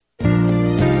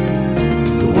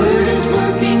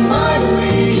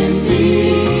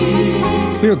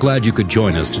We're glad you could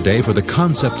join us today for the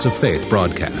Concepts of Faith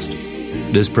broadcast.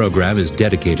 This program is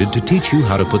dedicated to teach you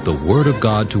how to put the Word of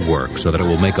God to work so that it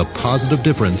will make a positive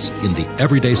difference in the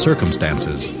everyday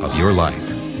circumstances of your life.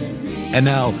 And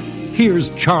now,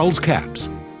 here's Charles Capps.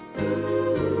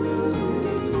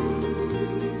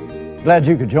 Glad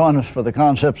you could join us for the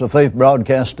Concepts of Faith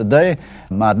broadcast today.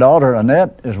 My daughter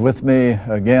Annette is with me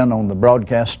again on the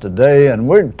broadcast today, and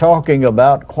we're talking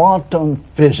about quantum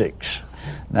physics.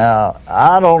 Now,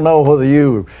 I don't know whether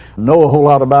you know a whole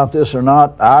lot about this or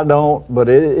not. I don't, but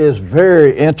it is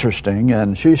very interesting,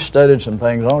 and she studied some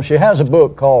things on it. She has a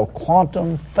book called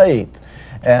Quantum Faith,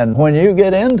 and when you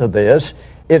get into this,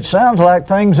 it sounds like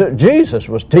things that Jesus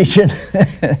was teaching,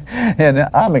 and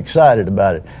I'm excited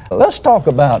about it. Let's talk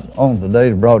about, on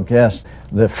today's broadcast,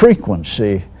 the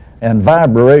frequency and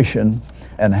vibration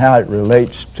and how it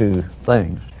relates to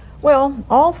things. Well,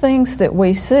 all things that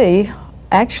we see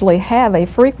actually have a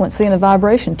frequency and a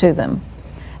vibration to them.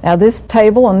 Now, this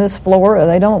table and this floor,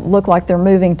 they don't look like they're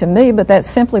moving to me, but that's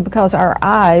simply because our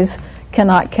eyes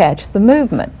cannot catch the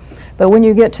movement. But when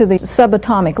you get to the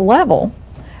subatomic level,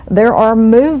 there are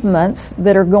movements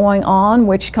that are going on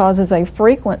which causes a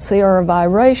frequency or a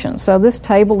vibration. So this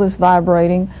table is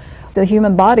vibrating. The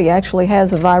human body actually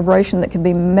has a vibration that can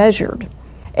be measured.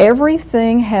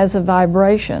 Everything has a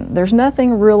vibration. There's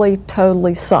nothing really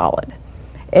totally solid.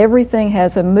 Everything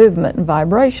has a movement and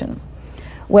vibration.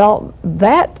 Well,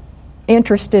 that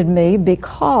interested me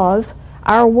because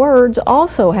our words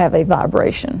also have a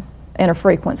vibration and a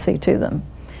frequency to them.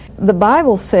 The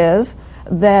Bible says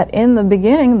that in the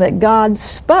beginning that God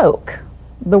spoke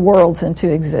the worlds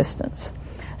into existence.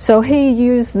 So he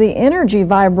used the energy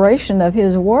vibration of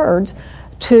his words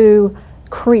to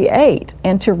create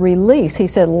and to release. He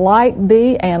said, "Light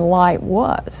be," and light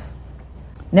was.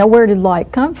 Now, where did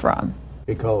light come from?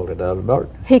 He called it out of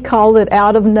darkness. He called it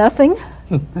out of nothing.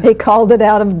 He called it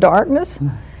out of darkness.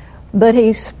 But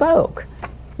he spoke.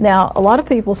 Now, a lot of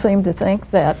people seem to think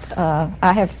that,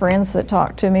 I have friends that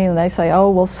talk to me and they say, oh,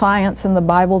 well, science and the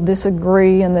Bible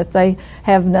disagree and that they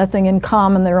have nothing in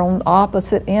common, they're on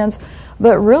opposite ends.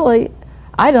 But really,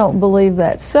 I don't believe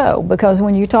that's so, because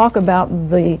when you talk about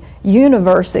the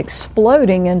universe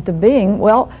exploding into being,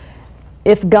 well,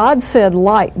 if God said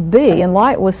light be and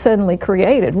light was suddenly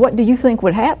created, what do you think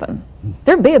would happen?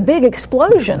 There'd be a big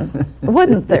explosion,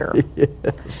 wouldn't there? Yes.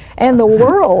 And the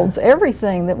worlds,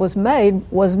 everything that was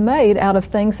made out of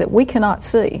things that we cannot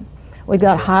see. We've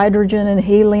got hydrogen and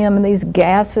helium and these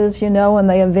gases, and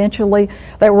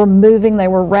they were moving, they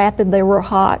were rapid, they were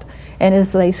hot. And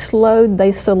as they slowed,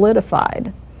 they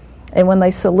solidified. And when they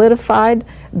solidified,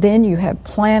 then you have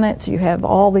planets, you have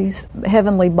all these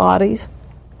heavenly bodies.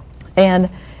 And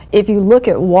if you look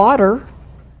at water,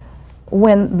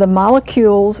 when the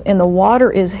molecules in the water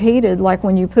is heated, like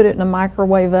when you put it in a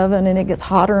microwave oven and it gets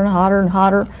hotter and hotter and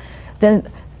hotter,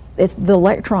 then it's the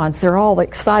electrons, they're all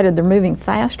excited, they're moving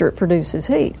faster, it produces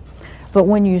heat. But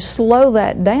when you slow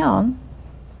that down,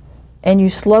 and you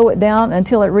slow it down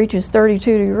until it reaches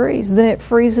 32 degrees, then it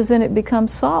freezes and it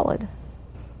becomes solid.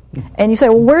 And you say,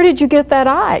 well, where did you get that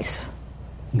ice?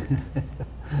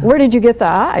 Where did you get the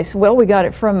ice? Well, we got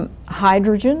it from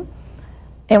hydrogen,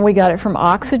 and we got it from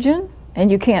oxygen, and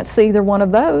you can't see either one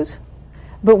of those.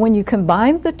 But when you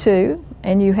combine the two,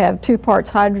 and you have 2 parts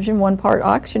hydrogen, 1 part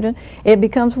oxygen, it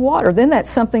becomes water. Then that's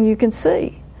something you can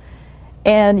see.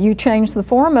 And you change the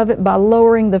form of it by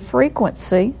lowering the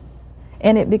frequency,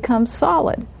 and it becomes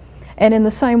solid. And in the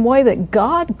same way that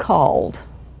God called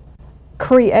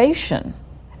creation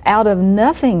out of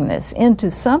nothingness into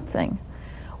something,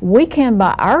 we can,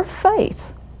 by our faith,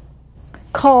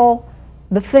 call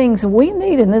the things we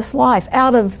need in this life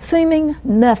out of seeming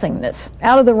nothingness,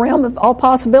 out of the realm of all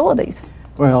possibilities.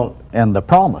 Well, and the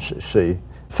promises, see,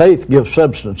 faith gives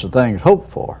substance to things hoped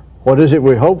for. What is it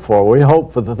we hope for? We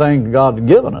hope for the things God's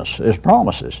given us, His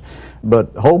promises.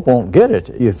 But hope won't get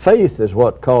it. Your faith is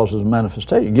what causes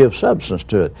manifestation. You give substance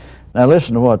to it. Now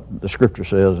listen to what the Scripture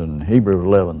says in Hebrews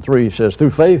 11:3. It says,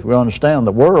 through faith we understand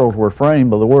the worlds were framed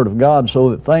by the Word of God, so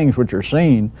that things which are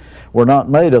seen were not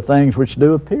made of things which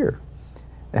do appear.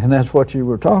 And that's what you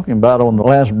were talking about on the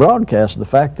last broadcast, the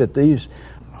fact that these,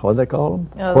 what do they call them?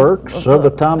 Quarks,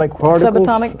 subatomic particles.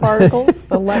 Subatomic particles,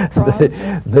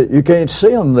 electrons. You can't see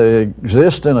them. They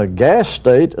exist in a gas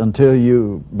state until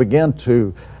you begin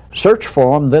to search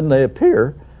for them, then they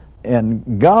appear.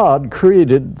 And God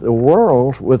created the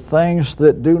world with things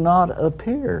that do not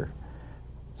appear.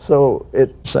 So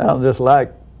it sounds just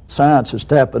like science is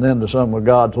tapping into some of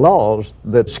God's laws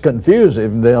that's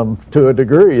confusing them to a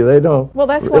degree. They don't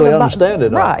really understand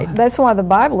it. Right. That's why the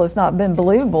Bible has not been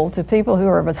believable to people who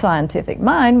are of a scientific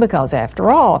mind, because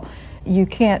after all, You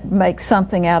can't make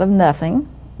something out of nothing,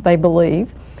 they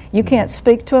believe. You can't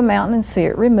speak to a mountain and see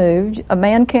it removed. A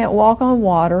man can't walk on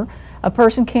water. A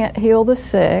person can't heal the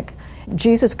sick.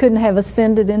 Jesus couldn't have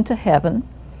ascended into heaven.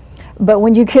 But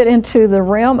when you get into the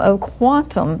realm of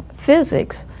quantum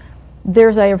physics,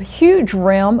 there's a huge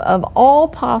realm of all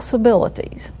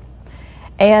possibilities.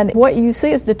 And what you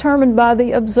see is determined by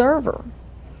the observer.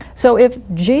 So if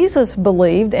Jesus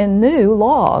believed and knew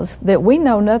laws that we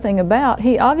know nothing about,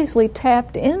 he obviously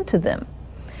tapped into them.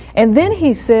 And then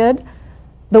he said,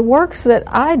 the works that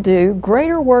I do,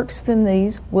 greater works than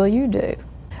these will you do.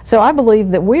 So I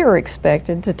believe that we are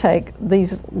expected to take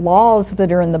these laws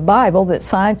that are in the Bible that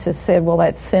science has said, well,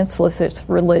 that's senseless, it's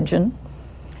religion.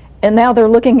 And now they're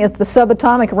looking at the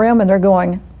subatomic realm and they're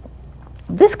going,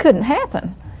 this couldn't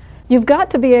happen. You've got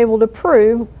to be able to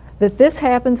prove that this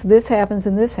happens, and this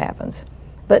happens.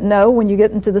 But no, when you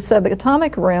get into the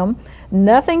subatomic realm,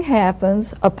 nothing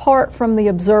happens apart from the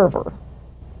observer.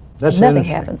 That's nothing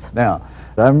happens. Now,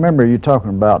 I remember you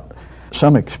talking about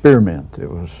some experiment that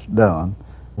was done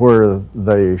where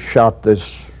they shot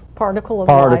this particle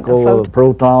of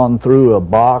proton through a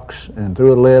box and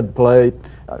through a lead plate.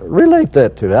 Relate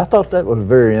that to it. I thought that was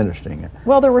very interesting.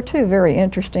 Well, there were two very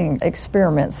interesting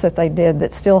experiments that they did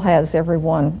that still has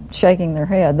everyone shaking their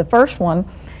head. The first one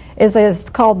is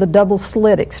called the double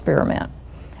slit experiment.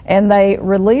 And they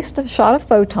released a shot of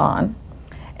photon,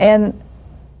 and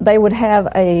they would have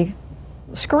a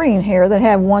screen here that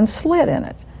had one slit in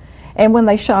it. And when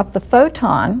they shot the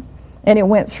photon and it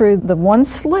went through the one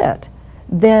slit,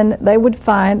 then they would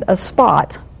find a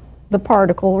spot, the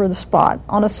particle or the spot,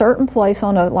 on a certain place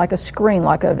on like a screen,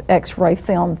 like an X-ray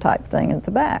film type thing at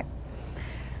the back.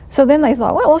 So then they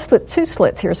thought, well, let's put two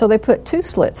slits here. So they put two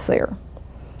slits there.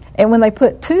 And when they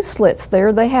put two slits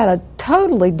there, they had a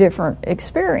totally different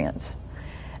experience.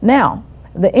 Now,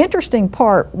 the interesting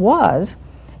part was,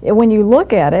 when you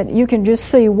look at it, you can just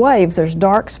see waves. There's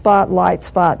dark spot, light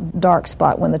spot, dark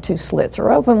spot when the two slits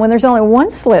are open. When there's only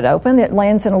one slit open, it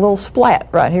lands in a little splat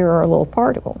right here, or a little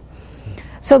particle.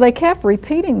 So they kept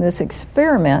repeating this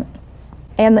experiment,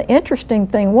 and the interesting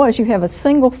thing was you have a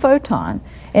single photon,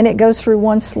 and it goes through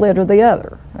one slit or the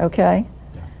other, okay?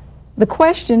 The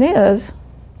question is,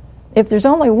 if there's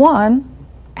only one,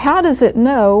 how does it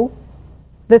know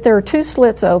that there are two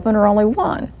slits open or only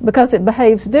one? Because it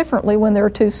behaves differently when there are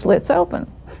two slits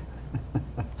open.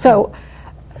 So,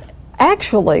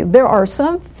 actually, there are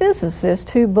some physicists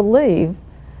who believe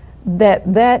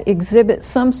that exhibits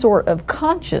some sort of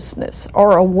consciousness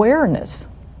or awareness.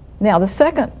 Now, the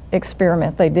second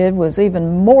experiment they did was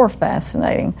even more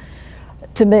fascinating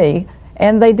to me,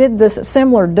 and they did this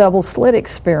similar double slit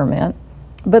experiment,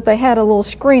 but they had a little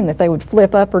screen that they would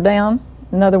flip up or down.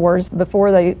 In other words,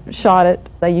 before they shot it,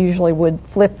 they usually would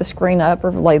flip the screen up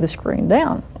or lay the screen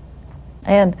down,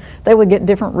 and they would get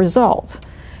different results.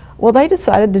 Well, they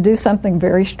decided to do something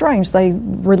very strange. They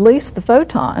released the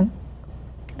photon,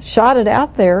 shot it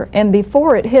out there, and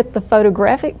before it hit the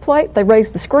photographic plate, they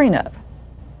raised the screen up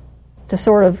to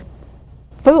sort of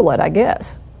fool it, I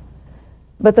guess.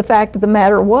 But the fact of the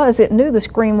matter was, it knew the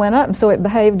screen went up, and so it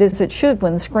behaved as it should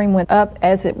when the screen went up,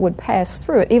 as it would pass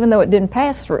through it, even though it didn't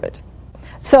pass through it.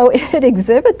 So it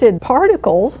exhibited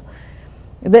particles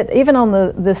that, even on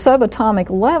the subatomic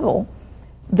level,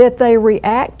 that they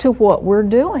react to what we're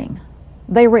doing.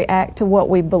 They react to what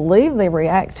we believe. They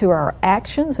react to our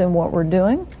actions and what we're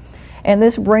doing. And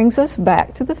this brings us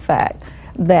back to the fact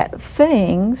that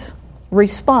things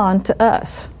respond to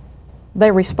us.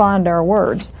 They respond to our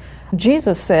words.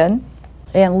 Jesus said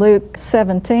in Luke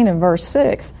 17 and verse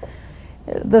 6,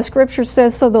 the scripture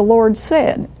says, so the Lord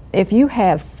said, if you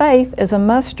have faith as a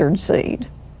mustard seed.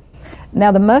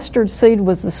 Now, the mustard seed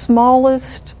was the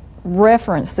smallest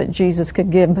reference that Jesus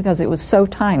could give because it was so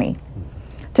tiny.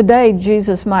 Today,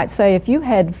 Jesus might say, if you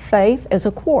had faith as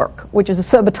a quark, which is a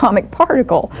subatomic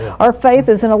particle, or faith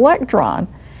as an electron.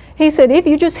 He said, if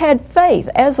you just had faith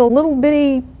as a little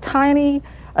bitty, tiny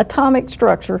atomic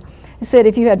structure, he said,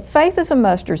 if you had faith as a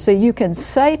mustard seed, you can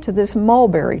say to this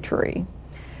mulberry tree,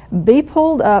 be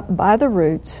pulled up by the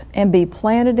roots and be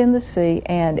planted in the sea,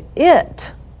 and it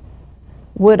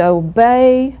would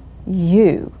obey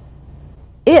you.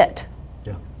 It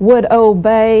would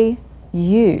obey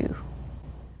you.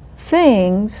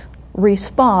 Things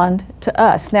respond to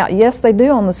us. Now, yes, they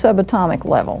do on the subatomic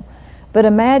level, but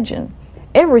imagine,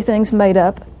 everything's made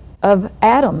up of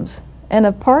atoms and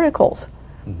of particles.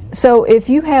 Mm-hmm. So if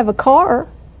you have a car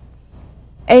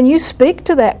and you speak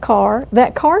to that car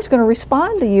is going to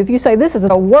respond to you. If you say, this is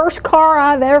the worst car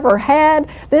I've ever had,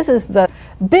 this is the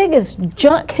biggest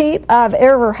junk heap I've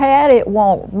ever had, it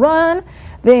won't run,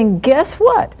 then guess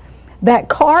what? That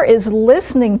car is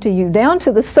listening to you down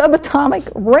to the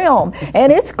subatomic realm,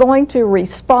 and it's going to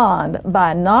respond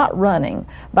by not running,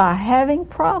 by having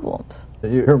problems.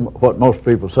 You hear what most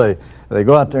people say. They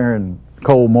go out there in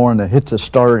cold morning, they hit the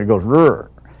starter, and it goes, rrr.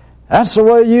 That's the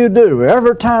way you do.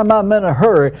 Every time I'm in a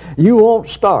hurry, you won't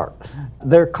start.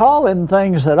 They're calling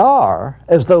things that are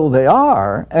as though they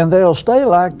are, and they'll stay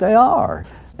like they are.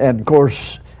 And, of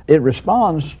course, it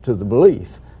responds to the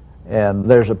belief. And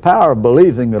there's a power of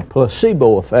believing. The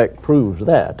placebo effect proves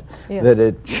that, yes. That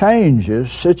it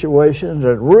changes situations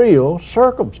and real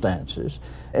circumstances,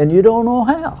 and you don't know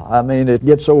how. I mean, it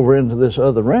gets over into this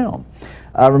other realm.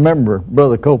 I remember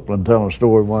Brother Copeland telling a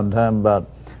story one time about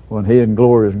when he and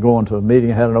Gloria was going to a meeting,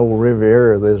 had an old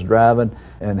Riviera they was driving,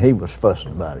 and he was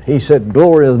fussing about it. He said,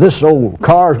 Gloria, this old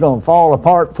car's going to fall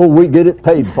apart before we get it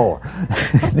paid for.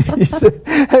 He said,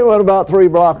 he went about 3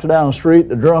 blocks down the street,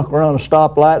 the drunk were on a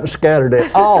stoplight and scattered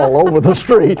it all over the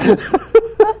street. And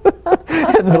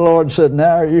the Lord said,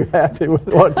 now are you happy with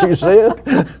what you said?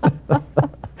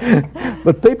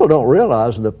 But people don't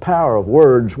realize the power of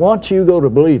words once you go to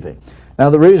believing. Now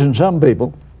the reason some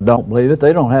people don't believe it,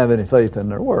 they don't have any faith in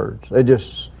their words. They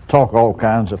just talk all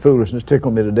kinds of foolishness,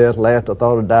 tickle me to death, laughed, I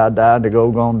thought I'd died to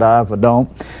go, gonna die if I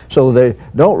don't. So they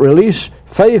don't release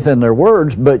faith in their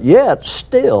words, but yet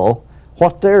still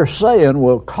what they're saying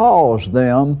will cause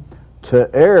them to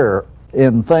err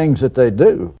in things that they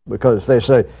do. Because they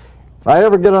say, if I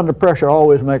ever get under pressure, I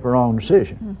always make a wrong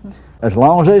decision. Mm-hmm. As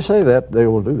long as they say that, they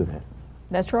will do that.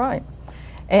 That's right.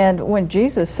 And when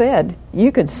Jesus said,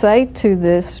 you could say to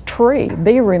this tree,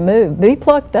 be removed, be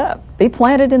plucked up, be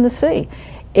planted in the sea,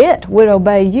 it would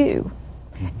obey you.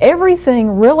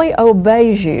 Everything really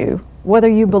obeys you, whether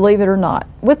you believe it or not,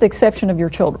 with the exception of your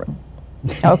children.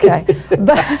 Okay?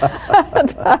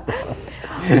 But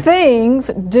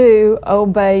things do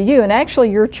obey you, and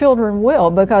actually your children will,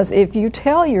 because if you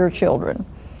tell your children,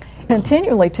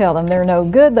 continually tell them they're no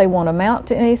good, they won't amount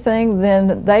to anything,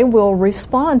 then they will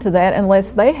respond to that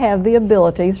unless they have the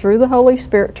ability through the Holy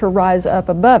Spirit to rise up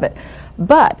above it.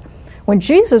 But when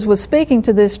Jesus was speaking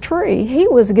to this tree, he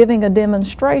was giving a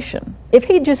demonstration. If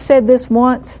he just said this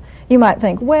once, you might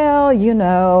think, well, you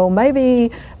know,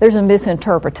 maybe there's a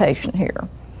misinterpretation here.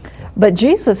 But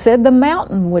Jesus said the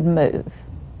mountain would move.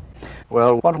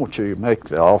 Well, why don't you make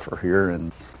the offer here?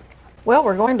 Well,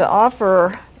 we're going to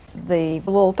offer the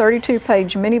little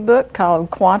 32-page mini book called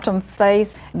Quantum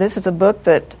Faith. This is a book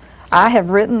that I have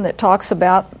written that talks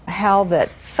about how that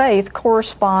faith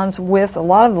corresponds with a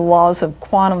lot of the laws of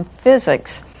quantum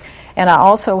physics. And I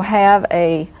also have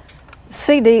a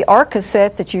CD or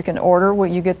cassette that you can order where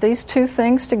you get these two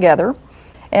things together.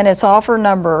 And it's offer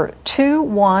number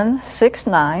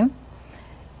 2169.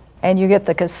 And you get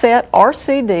the cassette or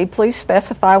CD, please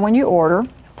specify when you order,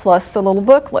 plus the little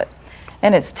booklet.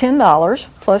 And it's $10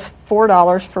 plus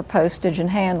 $4 for postage and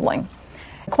handling.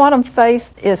 Quantum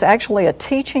Faith is actually a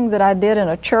teaching that I did in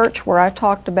a church where I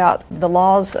talked about the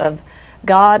laws of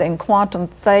God and quantum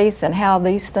faith and how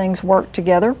these things work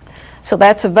together. So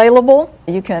that's available.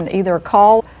 You can either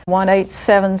call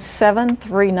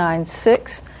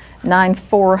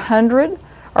 1-877-396-9400,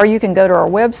 or you can go to our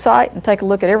website and take a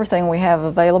look at everything we have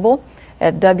available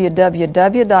at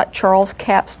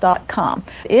www.charlescaps.com.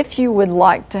 If you would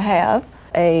like to have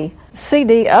a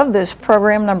CD of this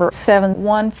program number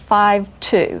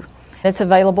 7152, it's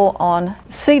available on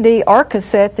CD or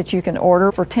cassette that you can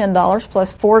order for $10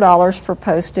 plus $4 for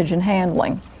postage and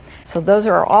handling. So those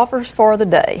are our offers for the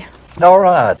day. All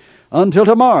right. Until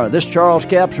tomorrow, this Charles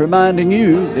Capps reminding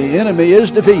you the enemy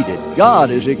is defeated,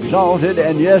 God is exalted,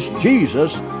 and yes,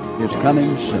 Jesus is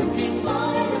coming soon.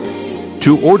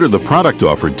 To order the product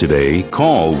offered today,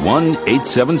 call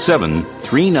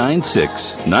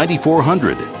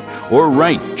 1-877-396-9400 or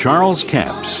write Charles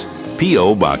Capps,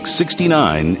 P.O. Box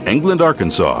 69, England,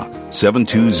 Arkansas,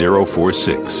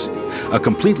 72046. A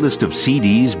complete list of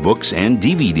CDs, books, and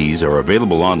DVDs are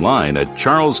available online at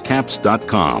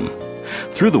charlescapps.com.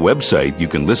 Through the website, you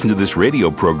can listen to this radio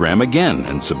program again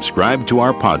and subscribe to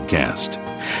our podcast.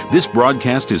 This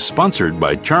broadcast is sponsored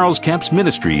by Charles Capps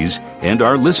Ministries and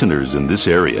our listeners in this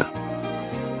area.